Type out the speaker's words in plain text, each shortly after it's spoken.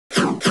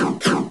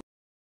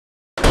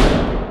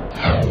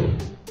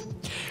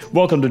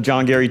Welcome to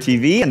John Garey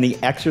TV and the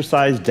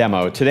exercise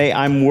demo. Today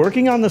I'm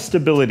working on the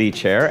stability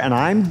chair and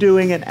I'm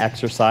doing an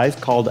exercise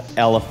called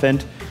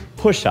elephant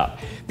push-up.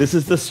 This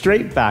is the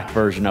straight back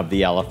version of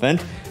the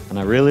elephant and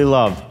I really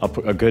love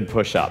a good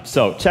push-up.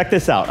 So check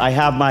this out. I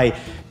have my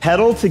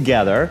pedal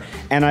together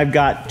and I've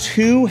got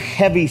two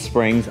heavy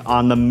springs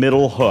on the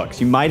middle hooks.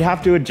 You might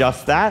have to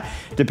adjust that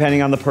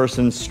depending on the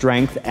person's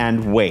strength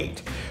and weight.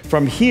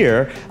 From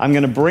here, I'm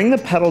gonna bring the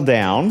pedal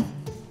down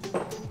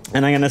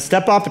and I'm gonna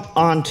step up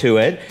onto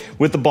it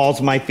with the balls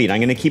of my feet.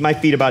 I'm gonna keep my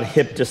feet about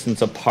hip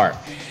distance apart.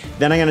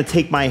 Then I'm gonna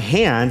take my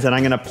hands and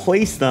I'm gonna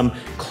place them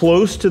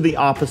close to the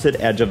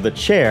opposite edge of the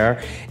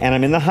chair, and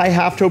I'm in the high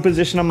half toe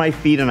position on my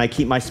feet and I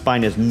keep my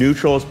spine as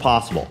neutral as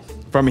possible.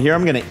 From here,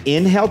 I'm gonna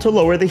inhale to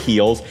lower the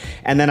heels,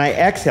 and then I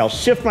exhale,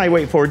 shift my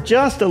weight forward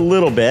just a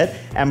little bit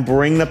and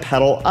bring the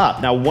pedal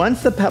up. Now,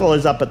 once the pedal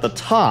is up at the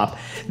top,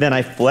 then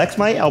I flex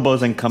my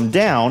elbows and come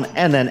down,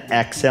 and then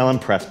exhale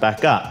and press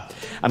back up.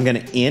 I'm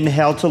gonna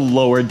inhale to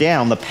lower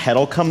down, the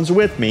pedal comes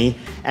with me,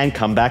 and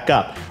come back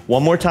up.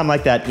 One more time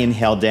like that,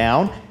 inhale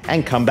down,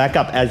 and come back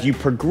up. As you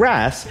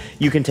progress,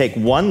 you can take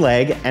one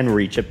leg and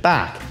reach it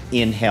back.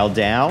 Inhale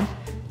down,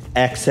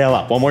 exhale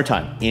up. One more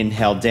time,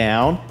 inhale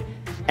down,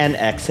 and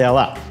exhale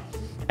up.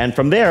 And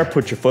from there,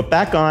 put your foot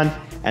back on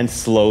and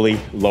slowly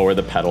lower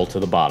the pedal to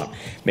the bottom.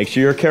 Make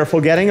sure you're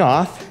careful getting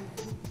off.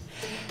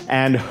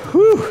 And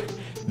whew,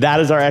 that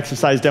is our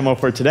exercise demo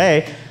for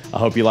today. I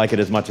hope you like it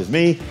as much as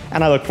me,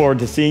 and I look forward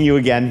to seeing you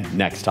again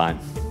next time.